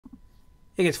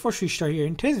Hey guys, force restart here.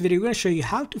 In today's video, we're going to show you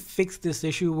how to fix this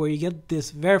issue where you get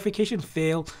this verification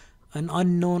fail, an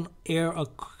unknown error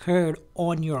occurred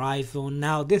on your iPhone.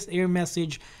 Now, this error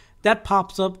message that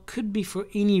pops up could be for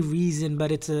any reason, but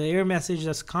it's an error message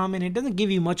that's common. It doesn't give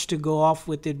you much to go off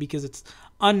with it because it's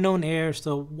unknown error.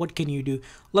 So what can you do?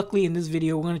 Luckily, in this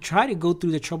video, we're going to try to go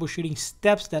through the troubleshooting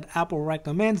steps that Apple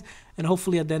recommends, and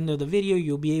hopefully at the end of the video,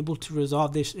 you'll be able to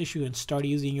resolve this issue and start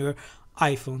using your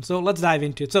iPhone. So let's dive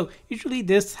into it. So usually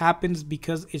this happens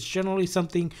because it's generally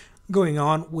something going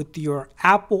on with your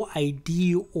Apple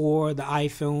ID or the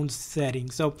iPhone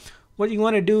settings. So what you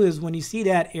want to do is when you see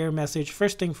that error message,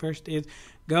 first thing first is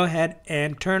go ahead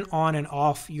and turn on and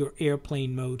off your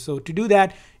airplane mode. So to do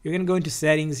that, you're going to go into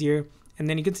settings here, and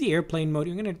then you can see airplane mode.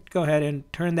 You're going to go ahead and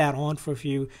turn that on for a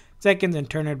few seconds and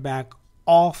turn it back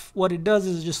off. What it does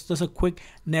is just does a quick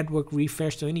network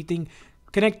refresh. So anything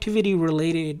connectivity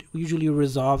related usually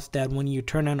resolves that when you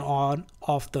turn it on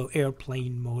off the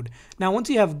airplane mode. Now once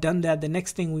you have done that, the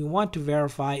next thing we want to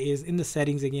verify is in the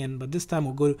settings again, but this time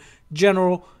we'll go to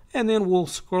general, and then we'll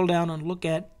scroll down and look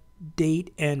at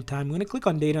date and time. I'm going to click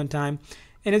on date and time,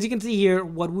 and as you can see here,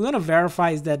 what we want to verify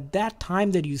is that that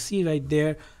time that you see right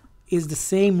there is the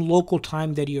same local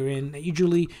time that you're in.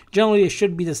 Generally it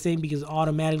should be the same because it's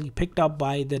automatically picked up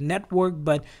by the network,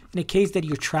 but in a case that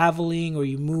you're traveling or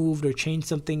you moved or changed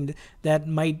something, that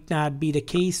might not be the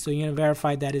case, so you're going to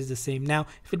verify that is the same. Now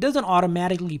if it doesn't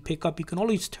automatically pick up, you can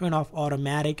always turn off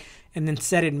automatic and then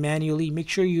set it manually. Make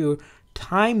sure your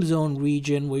time zone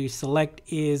region where you select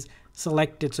is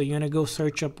selected, so you're going to go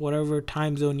search up whatever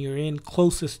time zone you're in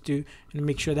closest to and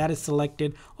make sure that is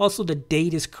selected. Also the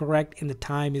date is correct and the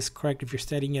time is correct if you're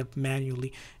setting it up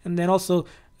manually, and then also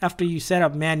after you set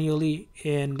up manually,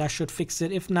 and that should fix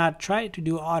it. If not, try to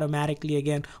do automatically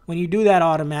again. When you do that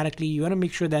automatically, you want to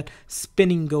make sure that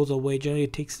spinning goes away. Generally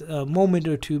it takes a moment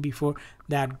or two before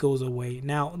that goes away.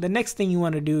 Now the next thing you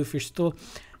want to do if you're still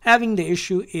having the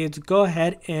issue is go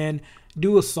ahead and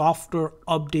do a software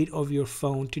update of your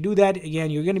phone. To do that,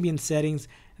 again, you're going to be in settings,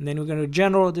 and then we're going to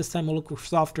general. This time we'll look for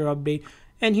software update,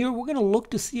 and here we're going to look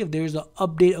to see if there's an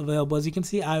update available. As you can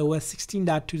see, iOS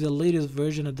 16.2 is the latest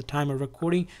version at the time of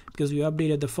recording because we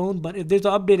updated the phone, but if there's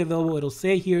an update available, it'll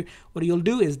say here. What you'll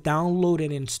do is download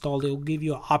and install. It'll give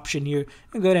you an option here,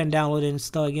 and go ahead and download and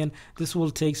install. Again, this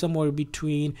will take somewhere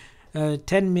between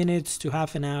 10 minutes to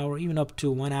half an hour, even up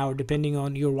to 1 hour, depending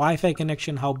on your Wi-Fi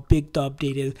connection, how big the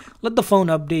update is. Let the phone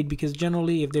update, because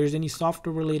generally if there's any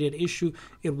software related issue,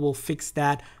 it will fix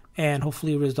that and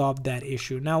hopefully resolve that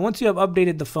issue. Now once you have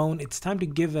updated the phone, it's time to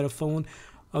give it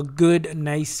a good,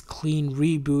 nice, clean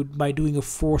reboot by doing a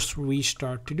forced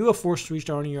restart. To do a forced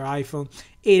restart on your iPhone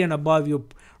 8 and above, you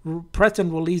press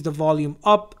and release the volume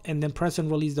up, and then press and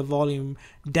release the volume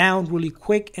down really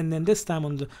quick, and then this time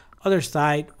on the other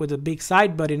side with a big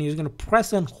side button, you're going to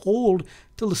press and hold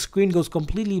till the screen goes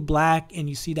completely black and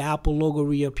you see the Apple logo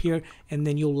reappear, and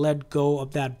then you'll let go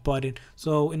of that button.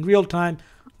 So in real time,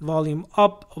 volume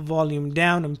up, volume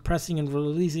down, I'm pressing and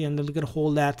releasing, and then you're going to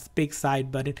hold that big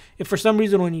side button. If for some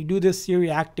reason when you do this, Siri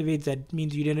activates, that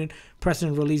means you didn't press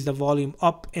and release the volume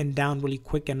up and down really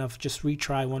quick enough. Just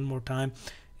retry one more time,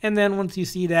 and then once you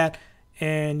see that,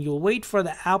 and you'll wait for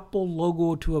the Apple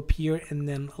logo to appear and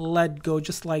then let go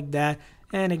just like that.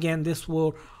 And again, this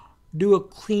will do a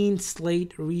clean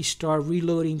slate restart,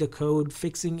 reloading the code,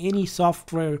 fixing any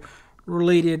software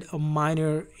related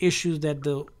minor issues that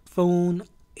the phone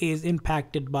is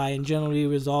impacted by, and generally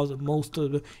resolves most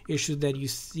of the issues that you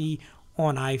see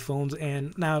on iPhones.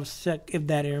 And now check if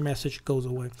that error message goes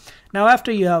away. Now after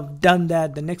you have done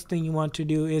that, the next thing you want to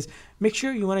do is make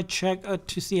sure you want to check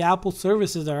to see Apple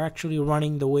services are actually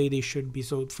running the way they should be.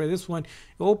 So for this one,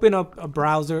 you open up a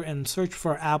browser and search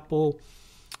for Apple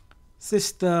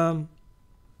system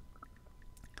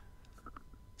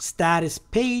status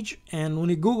page, and when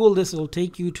you Google this, it'll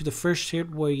take you to the first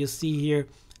hit where you see here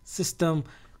system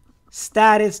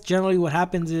status. Generally what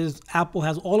happens is Apple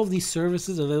has all of these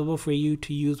services available for you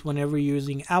to use whenever you're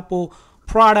using Apple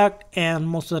product, and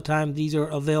most of the time these are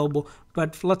available.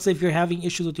 But let's say if you're having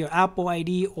issues with your Apple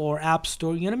ID or App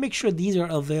Store, you want to make sure these are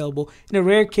available. In a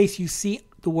rare case you see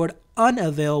the word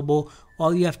unavailable,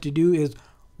 all you have to do is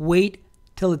wait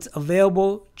till it's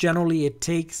available. Generally it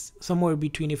takes somewhere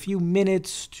between a few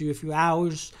minutes to a few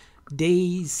hours,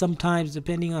 days sometimes,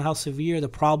 depending on how severe the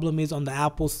problem is on the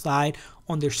Apple side,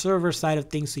 on their server side of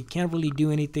things. So you can't really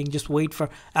do anything, just wait for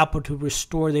Apple to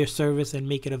restore their service and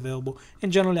make it available.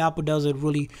 And generally Apple does a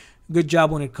really good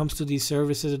job when it comes to these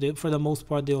services. For the most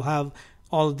part, they'll have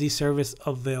all of these services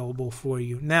available for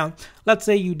you. Now let's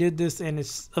say you did this and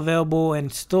it's available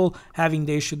and still having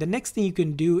the issue. The next thing you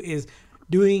can do is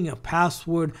doing a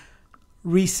password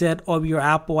reset of your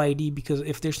Apple ID, because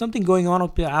if there's something going on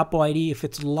with your Apple ID, if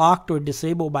it's locked or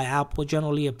disabled by Apple,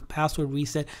 generally a password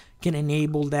reset can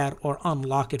enable that or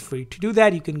unlock it for you. To do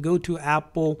that, you can go to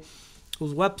Apple's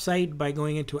website by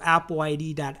going into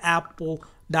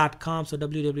appleid.apple.com, so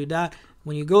www.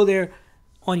 When you go there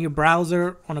on your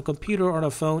browser, on a computer or on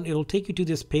a phone, it'll take you to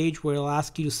this page where it'll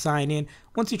ask you to sign in.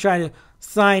 Once you try to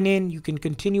sign in, you can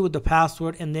continue with the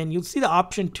password, and then you'll see the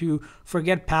option to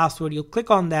forget password. You'll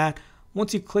click on that.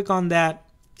 Once you click on that,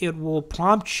 it will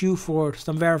prompt you for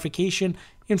some verification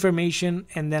information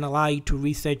and then allow you to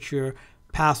reset your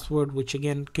password, which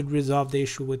again could resolve the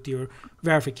issue with your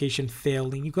verification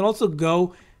failing. You can also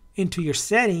go into your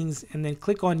settings and then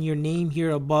click on your name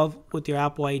here above with your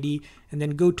Apple ID, and then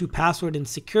go to password and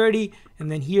security,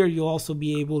 and then here you'll also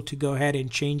be able to go ahead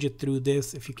and change it through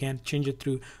this if you can't change it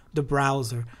through the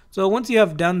browser. So once you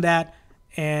have done that,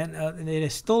 and it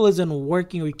still isn't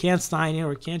working, or you can't sign in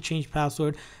or can't change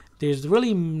password, there's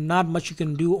really not much you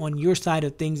can do on your side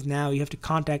of things now. You have to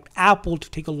contact Apple to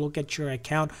take a look at your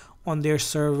account on their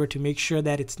server to make sure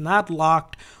that it's not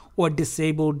locked or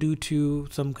disabled due to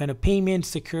some kind of payment,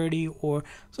 security, or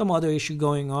some other issue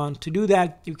going on. To do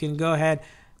that, you can go ahead,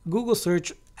 Google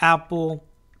search Apple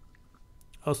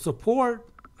support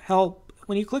help.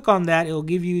 When you click on that, it'll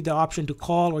give you the option to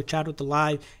call or chat with the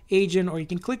live agent, or you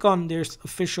can click on their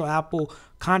official Apple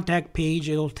contact page.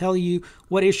 It'll tell you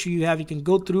what issue you have. You can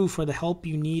go through for the help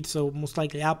you need, so most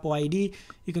likely Apple ID.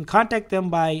 You can contact them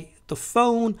by the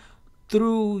phone,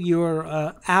 through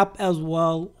your app as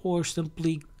well, or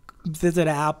simply visit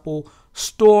an Apple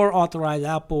store, authorized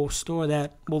Apple store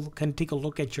that can take a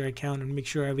look at your account and make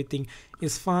sure everything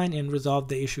is fine and resolve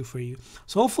the issue for you.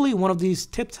 So hopefully one of these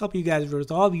tips help you guys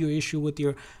resolve your issue with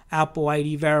your Apple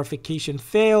ID verification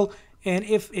fail. And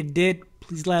if it did,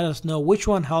 please let us know which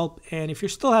one helped. And if you're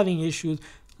still having issues,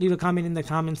 leave a comment in the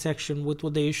comment section with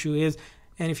what the issue is.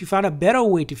 And if you found a better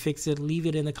way to fix it, leave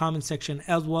it in the comment section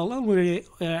as well. And we're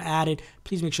at it.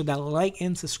 Please make sure that like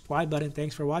and subscribe button.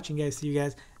 Thanks for watching, guys. See you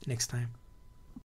guys next time.